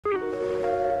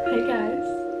Hey guys.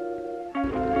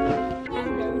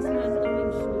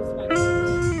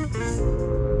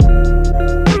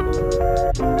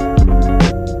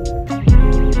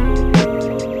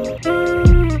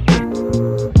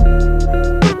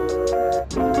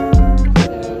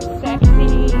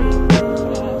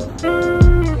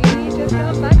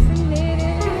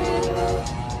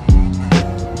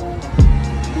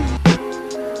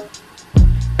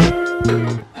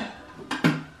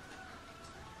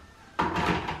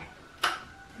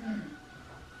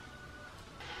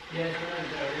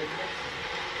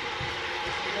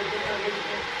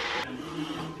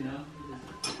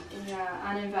 Yeah,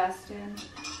 and invest in.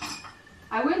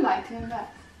 I would like to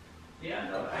invest. Yeah,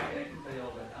 no, I can tell you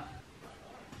all about that.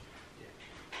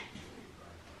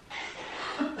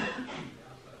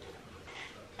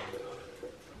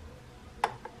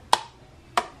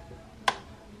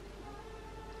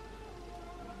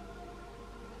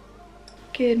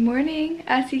 Good morning.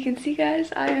 As you can see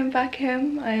guys, I am back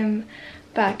home. I am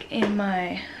back in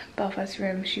my Belfast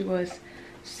room. She was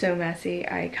so messy.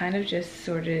 I kind of just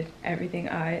sorted everything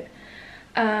out.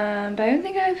 But I don't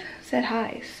think I've said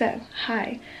hi. So,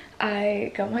 hi.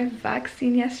 I got my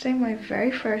vaccine yesterday, my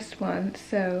very first one.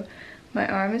 So my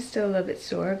arm is still a little bit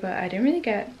sore, but I didn't really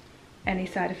get any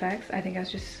side effects. I think I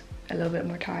was just a little bit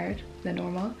more tired than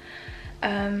normal.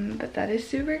 But that is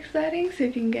super exciting. So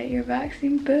if you can get your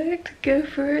vaccine booked, go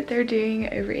for it. They're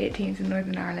doing over 18s in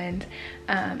Northern Ireland,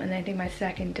 and I think my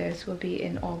second dose will be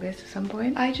in August at some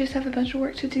point. I just have a bunch of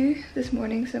work to do this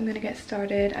morning, so I'm gonna get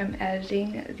started. I'm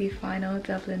editing the final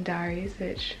Dublin diaries,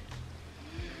 which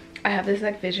I have this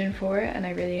like vision for it, and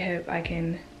I really hope I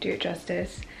can do it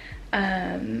justice.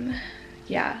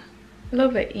 Yeah, a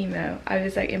little bit emo. I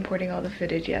was like importing all the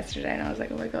footage yesterday and I was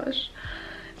like, oh my gosh,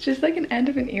 it's just like an end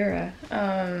of an era.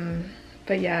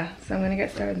 But yeah, so I'm gonna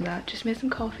get started on that. Just made some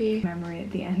coffee. Memory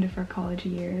at the end of our college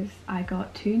years, I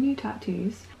got 2 new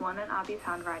tattoos. One in Abby's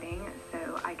handwriting,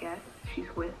 so I guess she's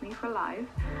with me for life,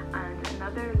 and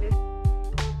another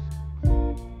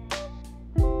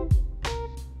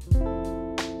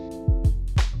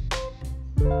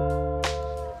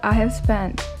I have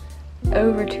spent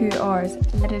over 2 hours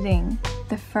editing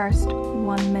the first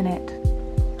 1 minute.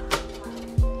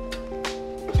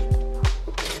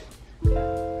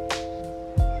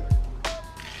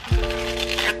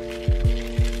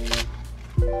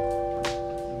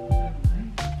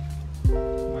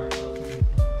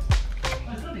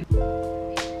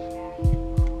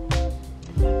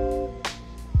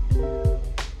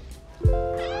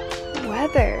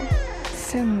 Weather,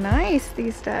 so nice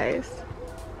these days.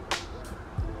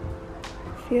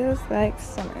 Feels like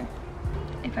summer.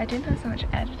 If I didn't have so much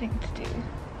editing to do,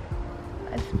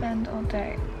 I'd spend all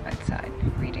day outside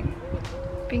reading,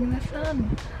 being in the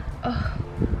sun. Oh,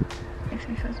 makes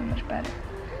me feel so much better.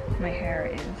 My hair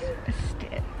is a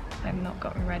stit. I've not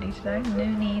gotten ready today. No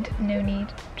need,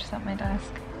 just at my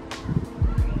desk.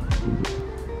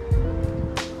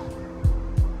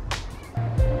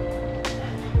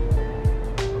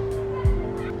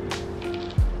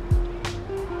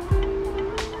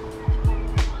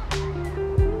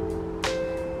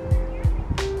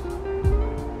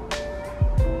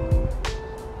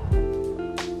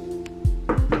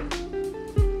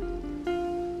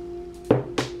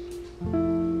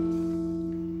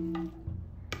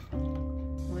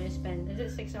 Is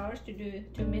it 6 hours to do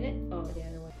 2 minutes or the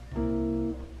other way?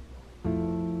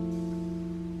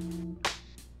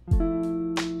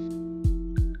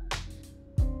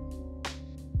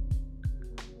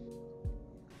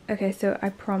 Okay, so I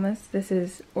promise this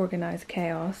is organized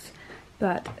chaos,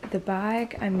 but the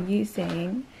bag I'm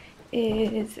using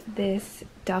is this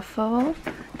duffel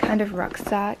kind of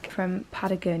rucksack from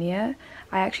Patagonia.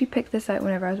 I actually picked this out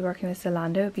whenever I was working with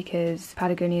Zalando because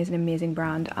Patagonia is an amazing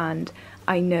brand, and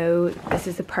I know this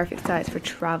is the perfect size for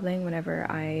traveling whenever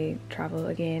I travel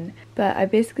again. But I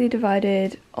basically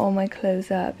divided all my clothes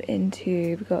up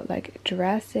into, we've got like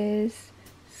dresses,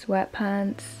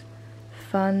 sweatpants,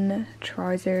 fun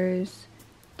trousers,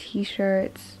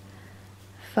 t-shirts,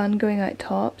 fun going out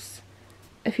tops,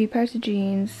 a few pairs of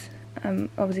jeans. I'm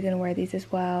obviously going to wear these as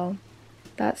well.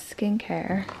 That's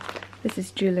skincare. This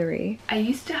is jewellery. I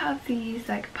used to have these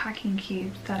like packing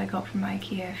cubes that I got from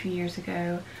IKEA a few years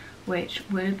ago, which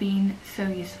would have been so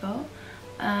useful.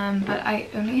 But I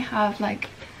only have like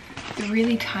the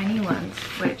really tiny ones,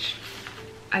 which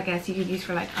I guess you could use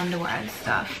for like underwear and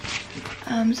stuff.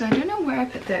 So I don't know where I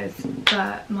put those,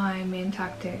 but my main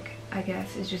tactic, I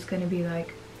guess, is just going to be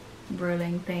like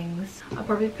rolling things. I'll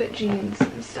probably put jeans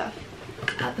and stuff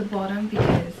at the bottom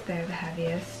because they're the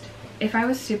heaviest. If I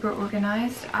was super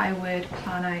organized, I would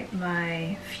plan out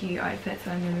my few outfits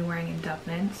that I'm going to be wearing in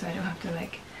Dublin, so I don't have to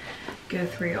like go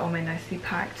through all my nicely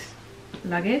packed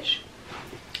luggage.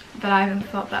 But I haven't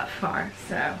thought that far,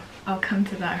 so I'll come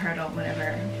to that hurdle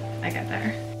whenever I get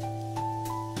there.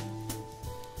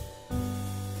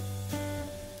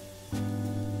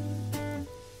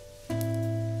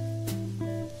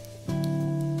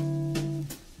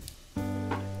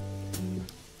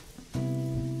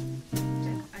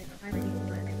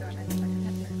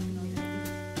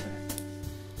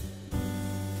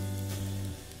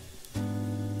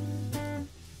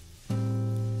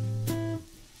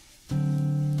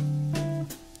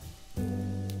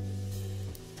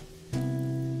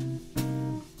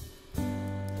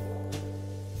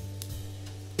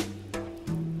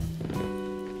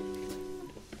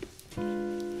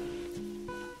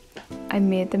 I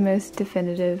made the most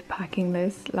definitive packing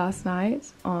list last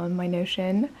night on my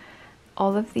Notion.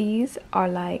 All of these are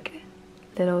like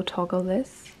little toggle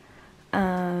lists,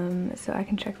 so I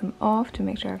can check them off to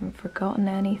make sure I haven't forgotten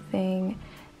anything,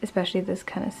 especially this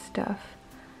kind of stuff.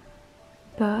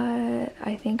 But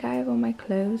I think I have all my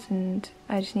clothes and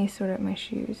I just need to sort out my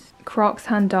shoes. Crocs,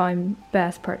 hand down,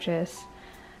 best purchase.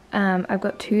 I've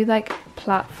got two like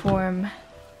platform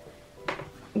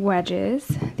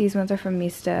wedges. These ones are from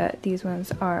Insta. These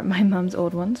ones are my mum's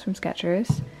old ones from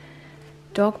Skechers.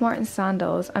 Doc Martens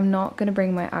sandals. I'm not going to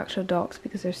bring my actual Docs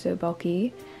because they're so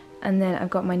bulky. And then I've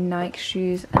got my Nike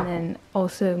shoes and then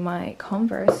also my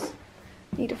Converse.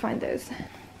 Need to find those.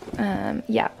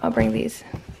 Yeah, I'll bring these.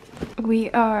 We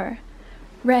are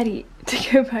ready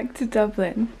to go back to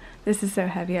Dublin. This is so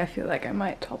heavy, I feel like I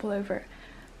might topple over.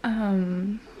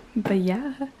 But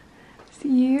yeah, see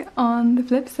you on the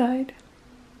flip side.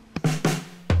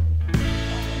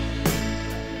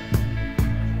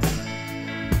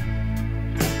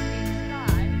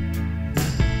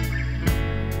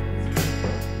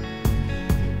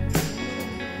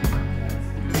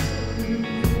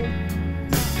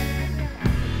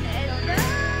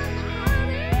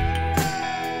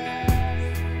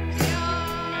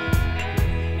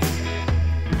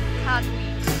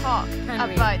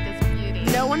 About this beauty.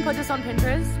 No one put this on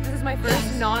Pinterest. This is my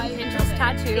first non-Pinterest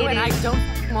tattoo and I don't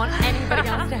want anybody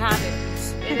else to have it.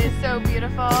 It is so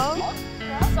beautiful. So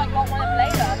I got one of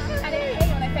later. And it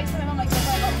came when I faced him, I'm like, I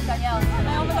got Danielle. And I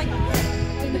was like,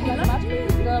 imagine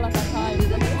this girl at that time. Do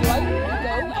I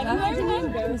go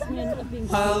anywhere?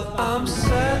 Well, I'm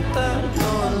sad that no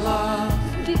one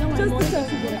loves.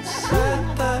 Sad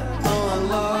that no one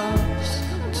loves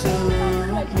to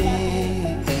me.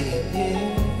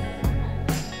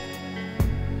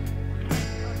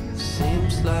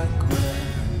 Seems like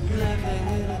we're living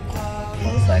in a cloud.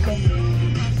 Full cycle.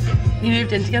 You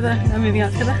moved in together, now moving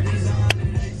out together.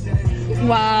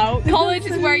 Wow, college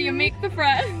is where you make the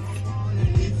friends.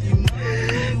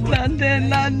 London,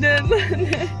 London,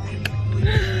 London.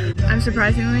 I'm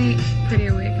surprisingly pretty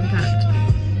awake and pepped.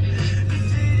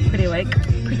 Pretty awake.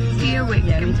 Pretty awake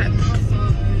and pepped.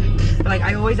 But like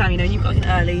I always am, you know, you've got like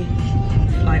an early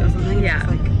flight or something. Yeah,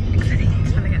 like exciting.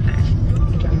 It's gonna get there.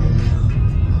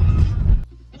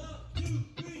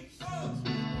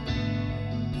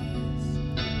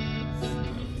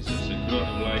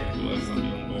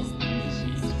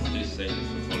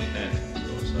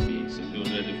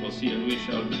 We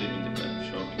shall be leaving the camp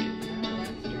shortly.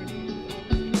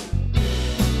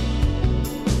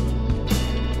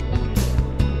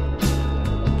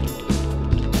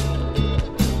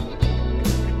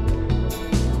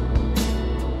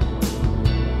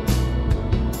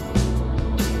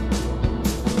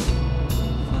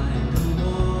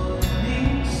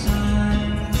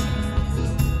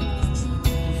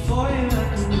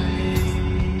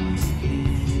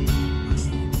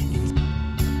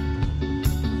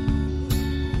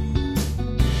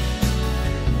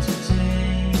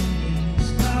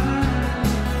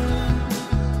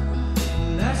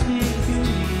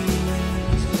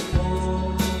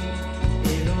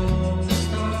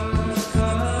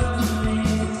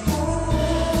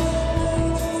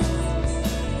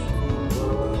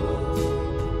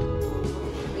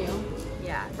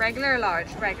 Regular or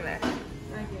large? Regular.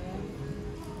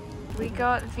 We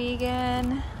got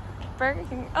vegan Burger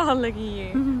King. Oh, look at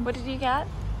you. What did you get?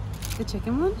 the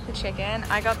chicken one? The chicken.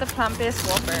 I got the plant-based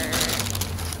Whopper.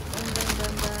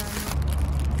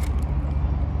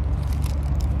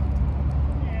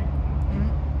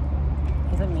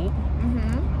 Is it meat?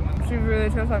 Mm-hmm. She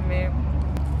really tastes like meat. I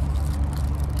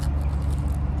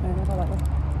don't know how that looks.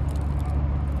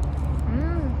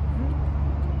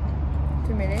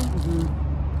 Too many? Mm-hmm.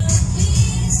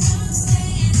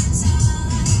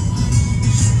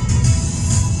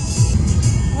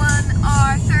 1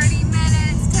 hour 30 minutes.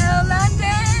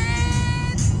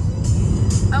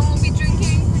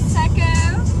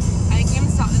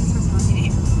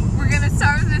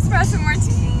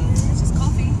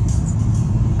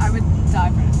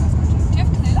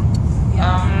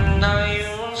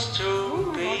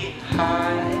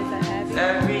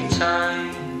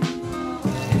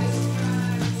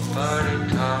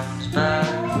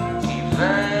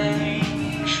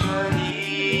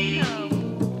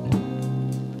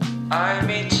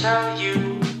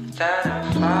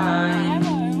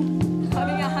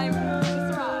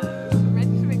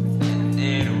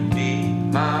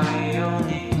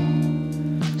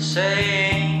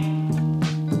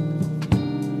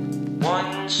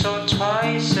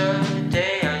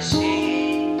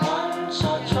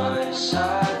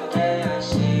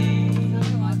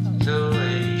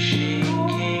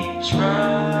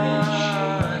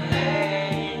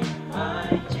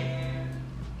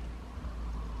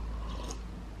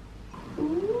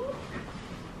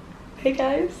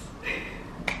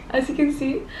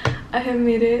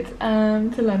 made it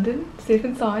to London safe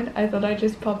and sound. I thought I'd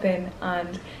just pop in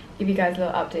and give you guys a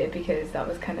little update because that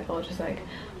was kind of all just like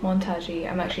montagey.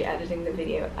 I'm actually editing the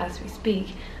video as we speak,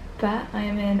 but I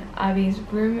am in Abby's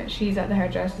room. She's at the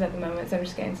hairdresser's at the moment, so I'm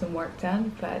just getting some work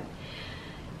done. But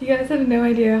you guys have no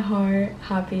idea how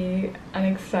happy and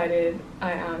excited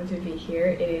I am to be here.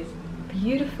 It is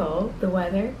beautiful. The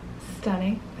weather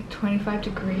stunning, like 25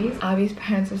 degrees. Abby's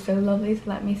parents are so lovely to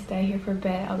let me stay here for a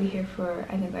bit. I'll be here for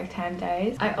I think like 10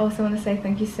 days. I also want to say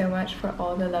thank you so much for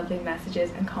all the lovely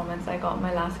messages and comments I got in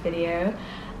my last video.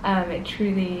 It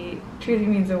truly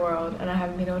means the world, and I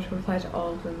haven't been able to reply to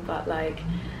all of them, but like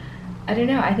I don't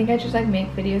know, I think I just like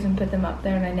make videos and put them up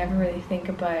there and I never really think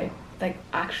about like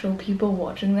actual people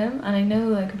watching them. And I know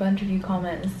like a bunch of you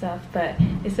comment and stuff, but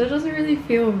it still doesn't really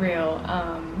feel real.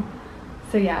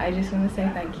 So yeah, I just want to say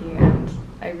thank you, and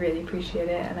I really appreciate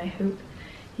it, and I hope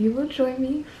you will join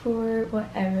me for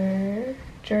whatever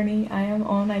journey I am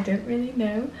on. I don't really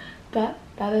know, but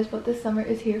that is what this summer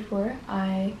is here for.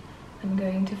 I am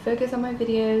going to focus on my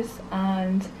videos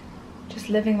and just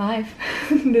living life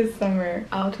this summer.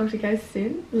 I'll talk to you guys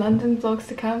soon. London vlogs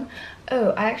to come.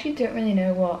 Oh, I actually don't really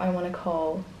know what I want to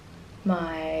call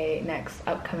my next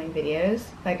upcoming videos.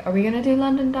 Like, are we gonna do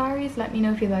London Diaries? Let me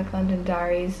know if you like London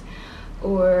Diaries,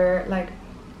 or like,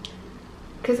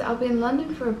 because I'll be in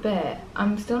London for a bit.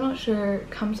 I'm still not sure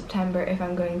come September if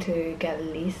I'm going to get a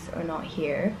lease or not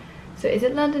here. So is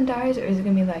it London Diaries or is it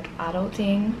gonna be like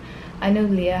adulting? I know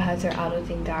Leah has her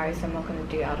adulting diaries, so I'm not gonna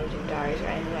do adulting diaries or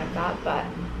anything like that, but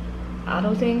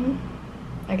adulting,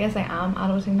 I guess I am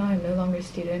adulting now. I'm no longer a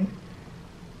student.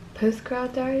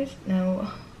 Post-grad diaries? No,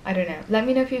 I don't know. Let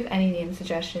me know if you have any name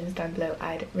suggestions down below.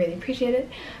 I'd really appreciate it.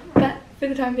 But for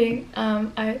the time being,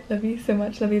 I love you so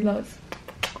much. Love you lots.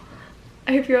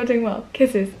 I hope you're all doing well.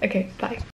 Kisses. Okay, bye.